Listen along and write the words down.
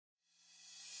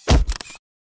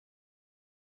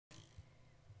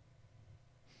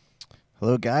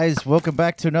Hello, guys. Welcome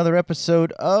back to another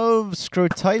episode of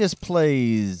Scrotitis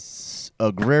Plays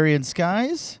Agrarian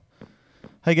Skies.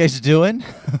 How you guys doing?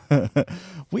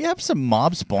 We have some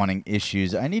mob spawning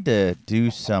issues. I need to do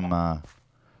some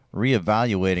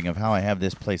reevaluating of how I have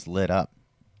this place lit up.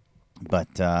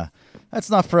 But that's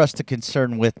not for us to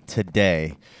concern with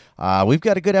today. We've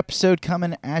got a good episode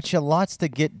coming at you. Lots to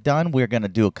get done. We're going to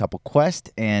do a couple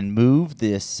quests and move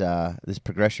this this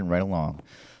progression right along.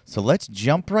 So let's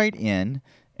jump right in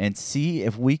and see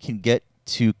if we can get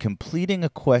to completing a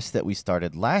quest that we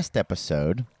started last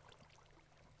episode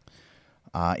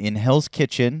in Hell's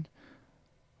Kitchen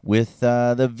with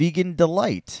the Vegan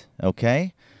Delight,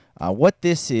 okay? What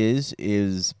this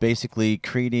is basically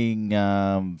creating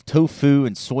tofu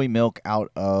and soy milk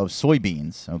out of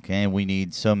soybeans, okay? And we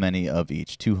need so many of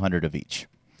each, 200 of each.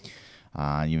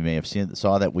 You may have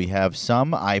saw that we have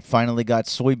some. I finally got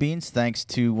soybeans thanks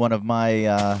to one of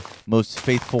my most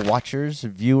faithful watchers,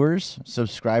 viewers,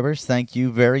 subscribers. Thank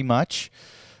you very much.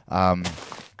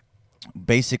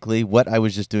 Basically, what I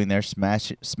was just doing there,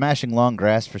 smashing long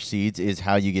grass for seeds, is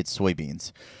how you get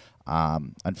soybeans.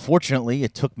 Unfortunately,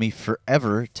 it took me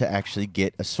forever to actually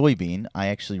get a soybean. I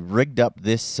actually rigged up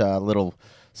this little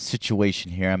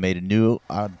situation here. I made a new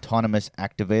autonomous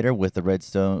activator with the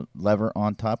redstone lever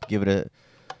on top. Give it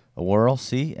a whirl,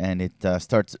 see? And it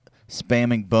starts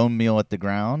spamming bone meal at the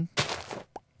ground.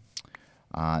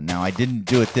 Now, I didn't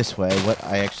do it this way. What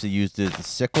I actually used is the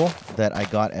sickle that I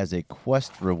got as a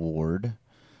quest reward.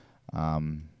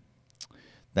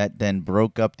 That then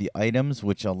broke up the items,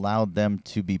 which allowed them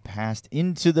to be passed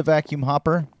into the vacuum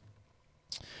hopper,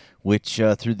 which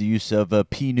through the use of a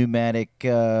pneumatic,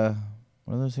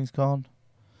 what are those things called?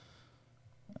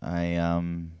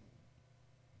 One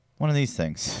of these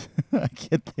things. I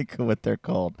can't think of what they're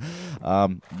called.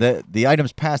 The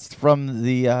items passed from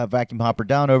the vacuum hopper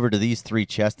down over to these three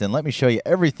chests, and let me show you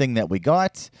everything that we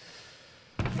got.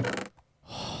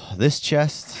 This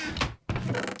chest,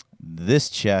 this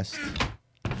chest,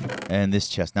 and this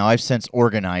chest. Now, I've since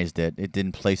organized it. It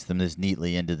didn't place them this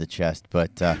neatly into the chest.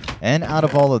 But and out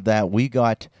of all of that, we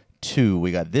got two.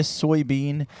 We got this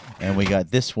soybean, and we got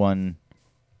this one,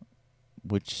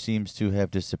 which seems to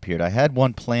have disappeared. I had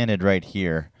one planted right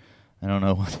here. I don't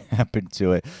know what happened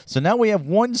to it. So now we have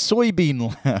one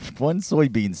soybean left, one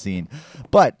soybean scene.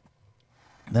 But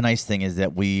the nice thing is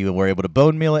that we were able to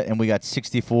bone meal it, and we got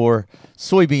 64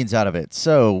 soybeans out of it.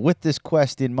 So with this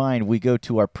quest in mind, we go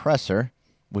to our presser,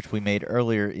 which we made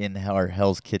earlier in our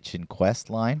Hell's Kitchen quest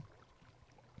line.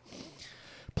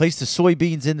 Place the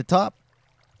soybeans in the top,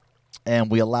 and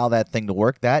we allow that thing to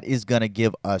work. That is going to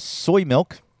give us soy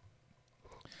milk,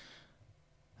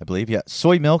 I believe. Yeah,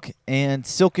 soy milk and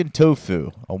silken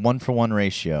tofu, a 1-for-1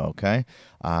 ratio, okay?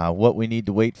 What we need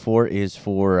to wait for is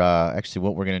for, actually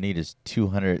what we're going to need is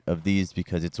 200 of these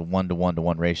because it's a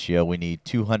 1-to-1-to-1 ratio. We need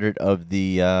 200 of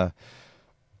the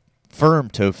firm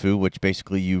tofu, which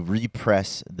basically you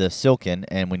repress the silken,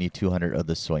 and we need 200 of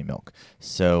the soy milk.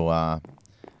 So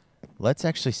let's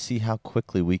actually see how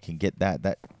quickly we can get that.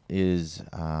 That is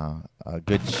a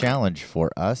good challenge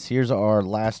for us. Here's our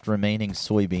last remaining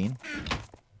soybean.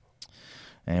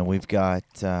 And we've got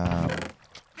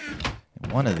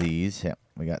one of these. Yeah,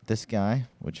 we got this guy,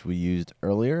 which we used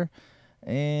earlier.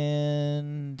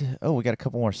 And, oh, we got a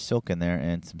couple more silk in there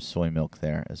and some soy milk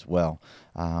there as well.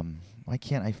 Why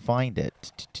can't I find it?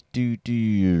 What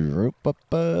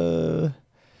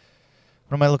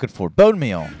am I looking for? Bone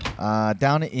meal.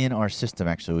 Down in our system,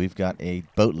 actually, we've got a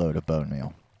boatload of bone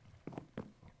meal.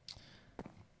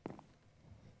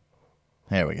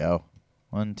 There we go.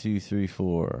 1, 2, 3,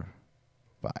 4,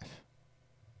 5.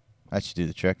 That should do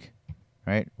the trick,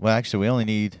 right? Well, actually, we only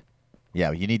need,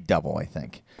 yeah, you need double, I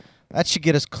think. That should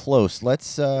get us close.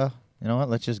 Let's, you know what?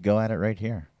 Let's just go at it right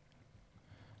here.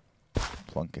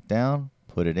 Plunk it down,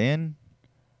 put it in,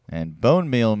 and bone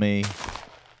meal me.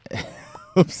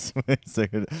 Oops, wait a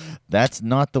second. That's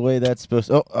not the way that's supposed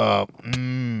to.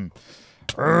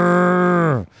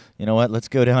 You know what? Let's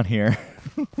go down here.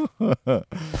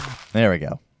 There we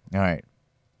go. All right.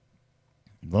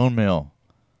 Bone meal.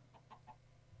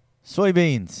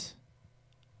 Soybeans.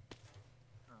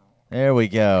 There we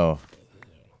go.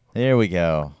 There we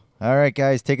go. All right,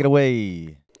 guys, take it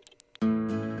away.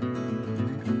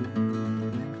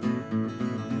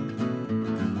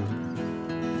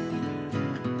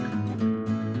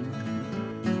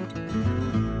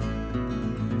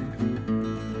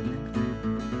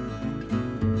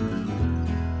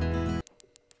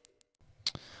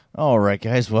 All right,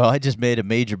 guys. Well, I just made a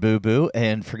major boo-boo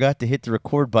and forgot to hit the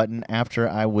record button after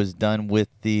I was done with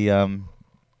the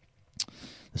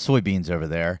the soybeans over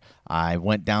there. I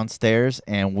went downstairs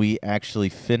and we actually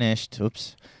finished.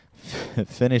 Oops,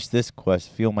 finished this quest.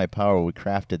 Feel my power. We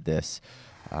crafted this.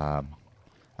 I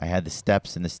had the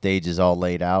steps and the stages all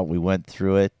laid out. We went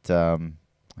through it, and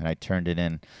I turned it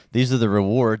in. These are the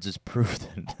rewards as proof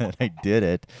that I did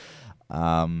it.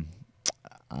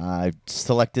 I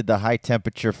selected the high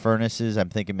temperature furnaces. I'm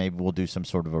thinking maybe we'll do some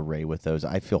sort of array with those.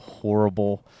 I feel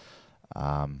horrible.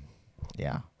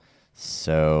 Yeah.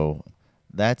 So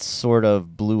that sort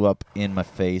of blew up in my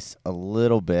face a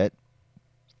little bit.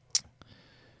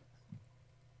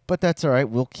 But that's all right.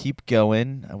 We'll keep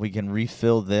going. We can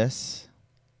refill this.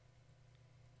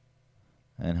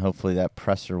 And hopefully that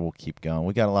presser will keep going.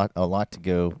 We got a lot to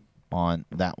go on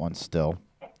that one still.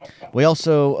 We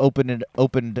also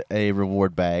opened a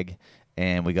reward bag,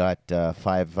 and we got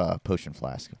 5 potion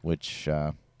flasks, which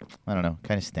I don't know,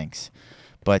 kind of stinks.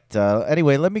 But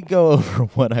anyway, let me go over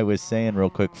what I was saying real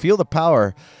quick. Feel the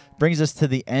power brings us to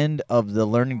the end of the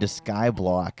learning to sky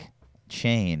block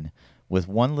chain, with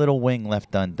one little wing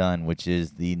left undone, which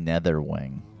is the nether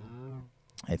wing.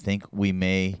 I think we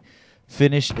may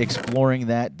finish exploring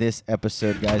that this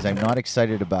episode, guys. I'm not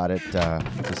excited about it,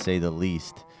 to say the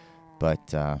least.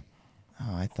 But, oh,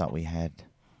 I thought we had,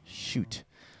 shoot.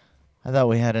 I thought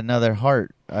we had another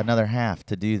half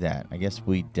to do that. I guess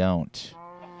we don't.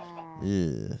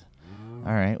 Ugh.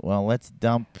 All right, well, let's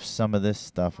dump some of this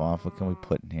stuff off. What can we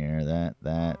put in here?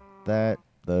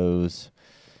 Those.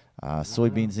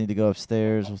 Soybeans need to go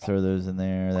upstairs. We'll throw those in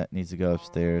there. That needs to go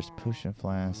upstairs. Potion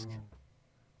flask.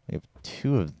 We have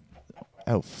 2 of,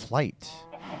 oh, flight.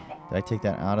 Did I take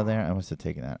that out of there? I must have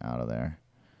taken that out of there.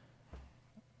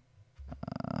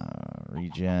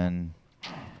 Regen,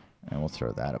 and we'll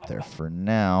throw that up there for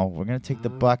now. We're going to take the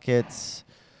buckets.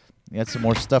 We got some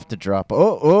more stuff to drop.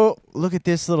 Oh, look at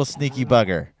this little sneaky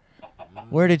bugger.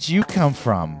 Where did you come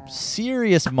from?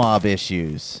 Serious mob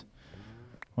issues.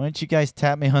 Why don't you guys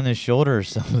tap me on the shoulder or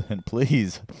something,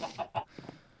 please?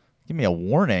 Give me a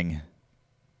warning.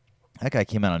 That guy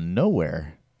came out of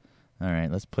nowhere. All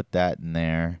right, let's put that in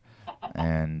there.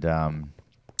 And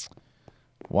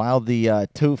while the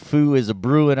tofu is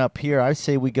brewing up here, I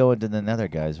say we go into the nether,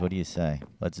 guys. What do you say?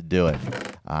 Let's do it.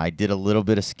 I did a little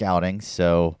bit of scouting,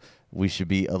 so we should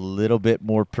be a little bit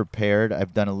more prepared.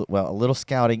 I've done a little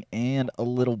scouting and a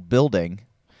little building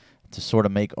to sort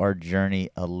of make our journey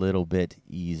a little bit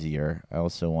easier. I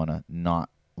also want to not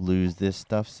lose this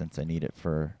stuff since I need it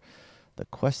for the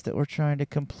quest that we're trying to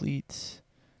complete.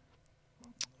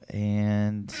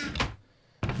 And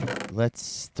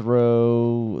let's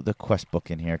throw the quest book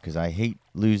in here because I hate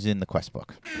losing the quest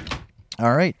book.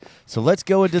 All right, so let's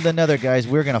go into the nether, guys.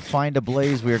 We're going to find a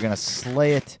blaze. We're going to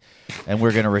slay it, and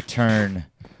we're going to return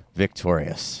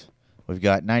victorious. We've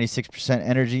got 96%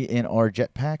 energy in our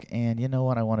jetpack, and you know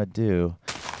what I want to do?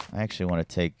 I actually want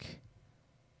to take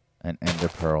an ender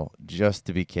pearl just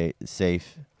to be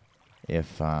safe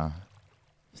if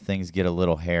things get a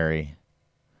little hairy.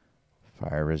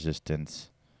 Fire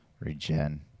resistance,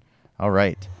 regen. All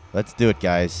right, let's do it,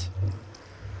 guys.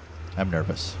 I'm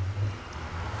nervous.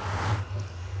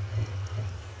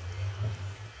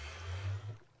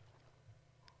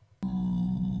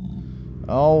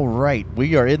 All right,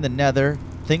 we are in the nether.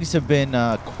 Things have been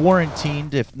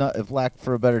quarantined, if lack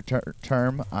for a better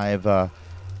term. I've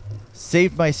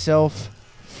saved myself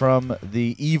from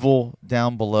the evil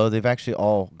down below. They've actually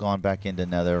all gone back into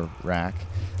nether rack.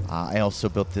 I also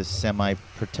built this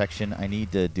semi-protection. I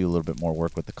need to do a little bit more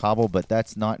work with the cobble, but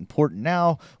that's not important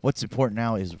now. What's important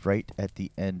now is right at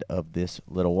the end of this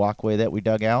little walkway that we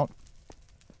dug out.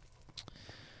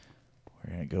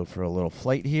 We're going to go for a little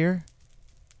flight here.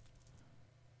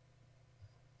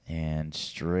 And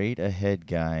straight ahead,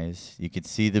 guys. You can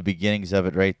see the beginnings of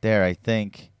it right there, I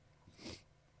think.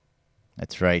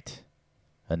 That's right.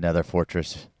 Another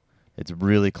fortress. It's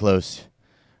really close.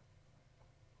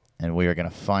 And we are going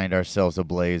to find ourselves a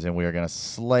blaze, and we are going to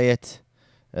slay it.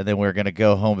 And then we're going to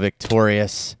go home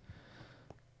victorious.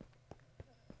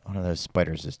 One of those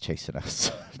spiders is chasing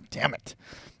us. Damn it.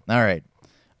 All right.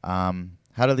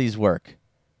 How do these work?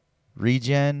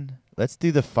 Regen. Let's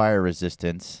do the fire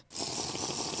resistance.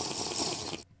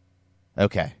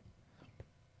 Okay.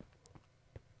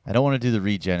 I don't want to do the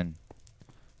regen.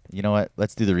 You know what?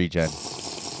 Let's do the regen.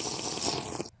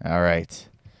 All right.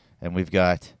 And we've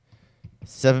got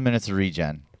 7 minutes of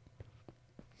regen.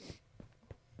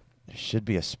 There should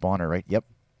be a spawner, right? Yep.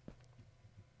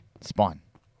 Spawn.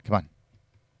 Come on.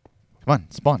 Come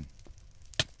on, spawn.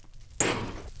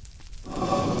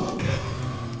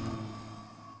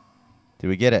 Did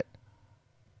we get it?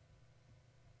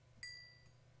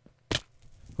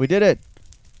 We did it.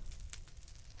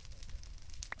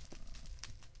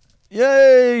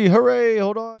 Yay! Hooray!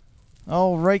 Hold on.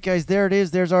 All right, guys, there it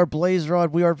is. There's our blaze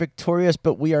rod. We are victorious,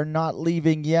 but we are not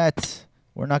leaving yet.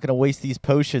 We're not going to waste these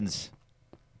potions.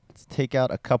 Let's take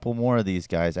out a couple more of these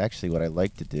guys. Actually, what I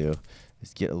like to do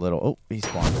is get a little... Oh, he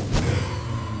spawned.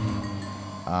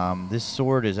 This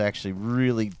sword is actually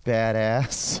really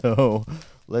badass, so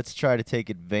let's try to take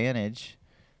advantage.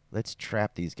 Let's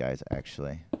trap these guys,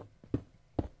 actually.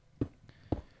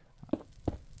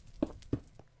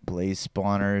 Blaze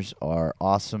spawners are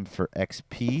awesome for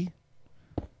XP,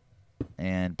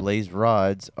 and blaze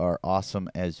rods are awesome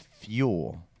as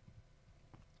fuel.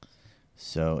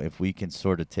 So if we can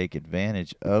sort of take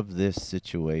advantage of this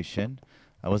situation,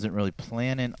 I wasn't really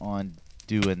planning on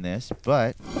doing this,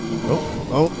 but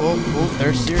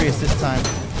they're serious this time.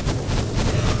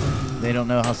 They don't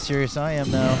know how serious I am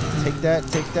now. Take that,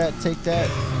 take that, take that.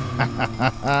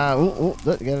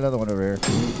 Look, got another one over here.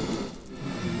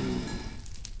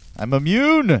 I'm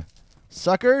immune,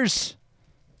 suckers.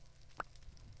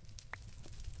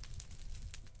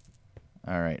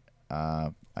 All right.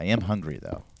 I am hungry,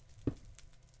 though.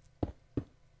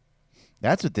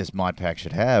 That's what this mod pack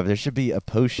should have. There should be a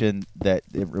potion that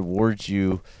it rewards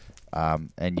you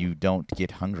and you don't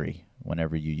get hungry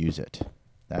whenever you use it.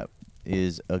 That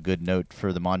is a good note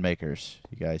for the mod makers.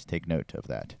 You guys take note of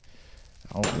that.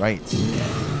 All right.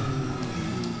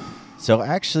 So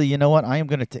actually, you know what? I am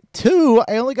going to take 2.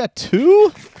 I only got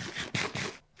 2?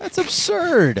 That's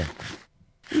absurd.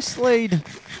 We slayed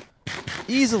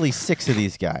easily 6 of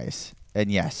these guys.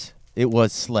 And yes, it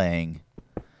was slaying.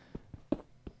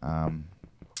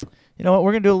 You know what?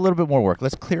 We're going to do a little bit more work.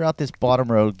 Let's clear out this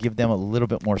bottom row, give them a little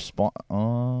bit more spawn.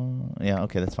 Yeah,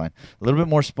 okay, that's fine. A little bit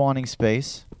more spawning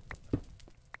space.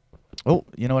 Oh,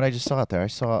 you know what I just saw out there? I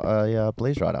saw a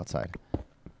blaze rod outside. I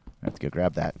have to go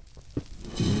grab that.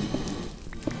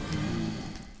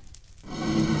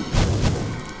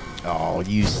 Oh,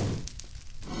 you...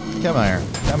 Come here.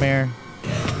 Come here.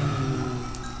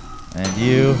 And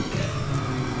you.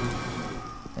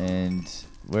 And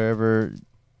wherever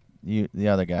you, the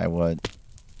other guy would.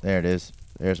 There it is.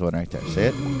 There's one right there. See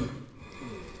it?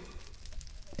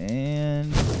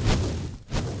 And...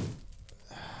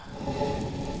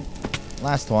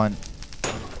 last one.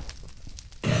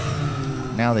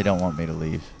 Now they don't want me to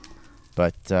leave.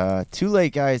 But too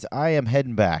late, guys. I am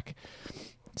heading back.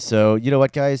 So, you know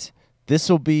what, guys? This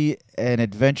will be an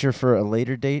adventure for a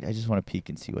later date. I just want to peek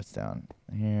and see what's down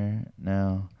here.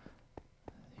 No.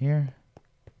 Here.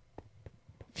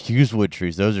 Fused wood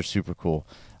trees. Those are super cool.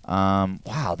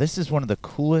 Wow, this is one of the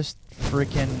coolest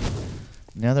freaking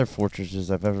nether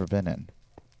fortresses I've ever been in.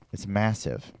 It's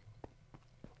massive.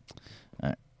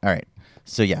 All right.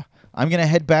 So, yeah. I'm going to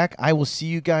head back. I will see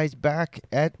you guys back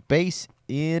at base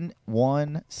in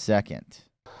 1 second.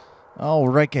 All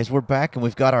right, guys, we're back, and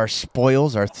we've got our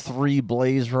spoils, our 3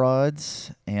 blaze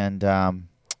rods, and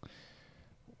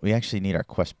we actually need our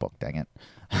quest book, dang it.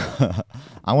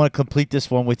 I want to complete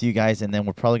this one with you guys, and then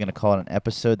we're probably going to call it an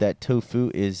episode. That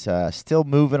Tofu is still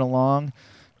moving along.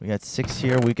 We got 6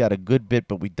 here. We've got a good bit,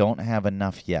 but we don't have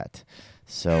enough yet.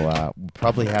 So we'll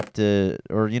probably have to,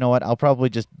 or you know what, I'll probably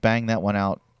just bang that one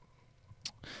out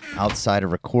outside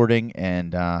of recording,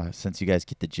 and since you guys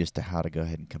get the gist of how to go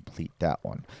ahead and complete that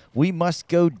one. We must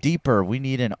go deeper. We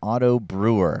need an auto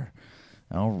brewer.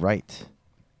 All right.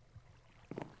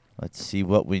 Let's see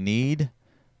what we need.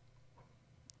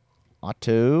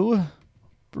 Auto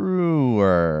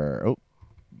brewer. Oh,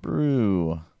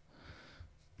 brew.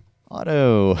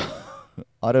 Auto.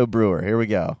 Auto brewer. Here we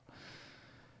go.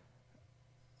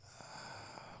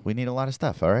 We need a lot of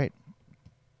stuff. All right.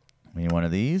 We need one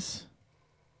of these.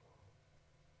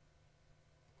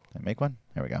 Can I make one?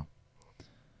 There we go.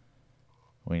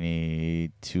 We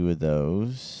need 2 of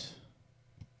those.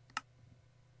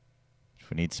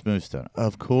 We need smooth stone.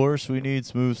 Of course we need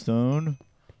smooth stone.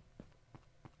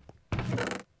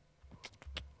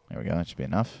 There we go. That should be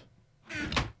enough.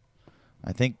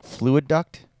 I think fluid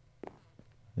duct.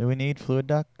 Do we need fluid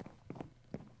duct?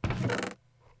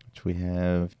 Which we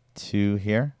have 2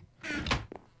 here.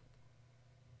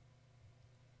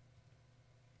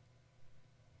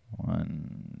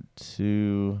 1,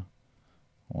 2,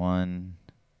 1.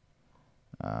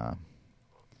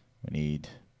 We need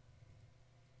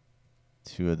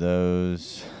 2 of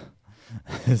those.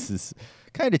 This is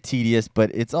kind of tedious, but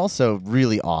it's also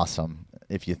really awesome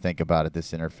if you think about it,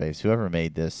 this interface. Whoever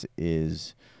made this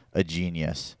is a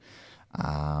genius.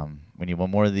 We need 1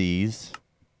 more of these.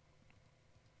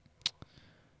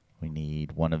 We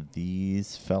need 1 of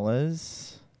these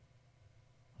fellas.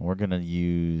 We're going to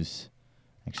use...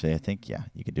 Actually, I think, yeah,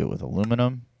 you could do it with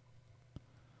aluminum.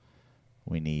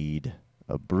 We need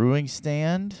a brewing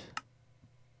stand.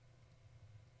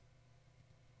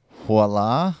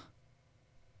 Voila.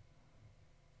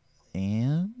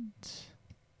 And...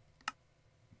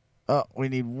 oh, we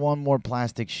need one more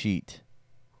plastic sheet.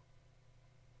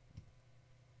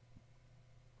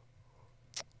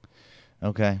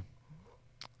 Okay.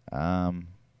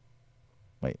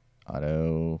 Wait.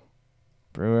 Auto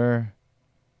brewer.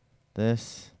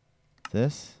 This.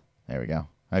 There we go.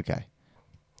 Okay.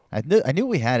 I knew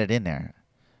we had it in there.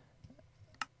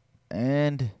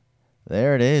 And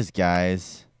there it is,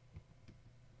 guys.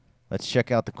 Let's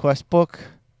check out the quest book.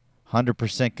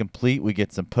 100% complete. We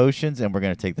get some potions, and we're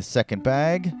going to take the second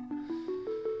bag.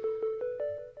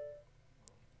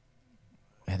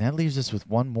 And that leaves us with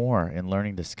one more in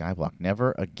learning the skyblock.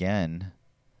 Never again.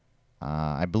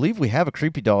 I believe we have a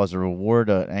creepy doll as a reward,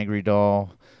 an angry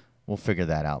doll. We'll figure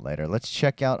that out later. Let's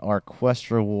check out our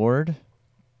quest reward.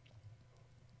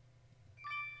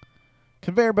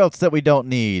 Conveyor belts that we don't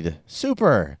need.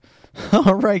 Super.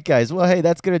 All right, guys. Well, hey,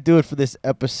 that's going to do it for this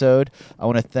episode. I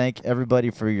want to thank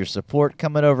everybody for your support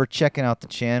coming over, checking out the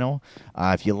channel.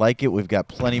 If you like it, we've got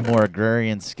plenty more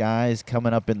Agrarian Skies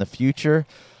coming up in the future.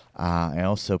 I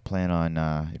also plan on,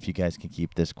 if you guys can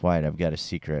keep this quiet, I've got a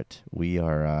secret.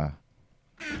 We're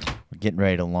getting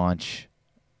ready to launch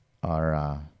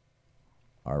our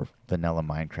vanilla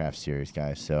Minecraft series,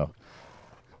 guys. So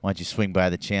why don't you swing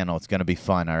by the channel? It's going to be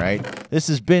fun, all right? This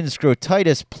has been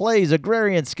Scrotitus Plays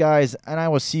Agrarian Skies, and I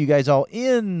will see you guys all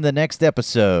in the next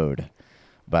episode.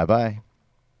 Bye-bye.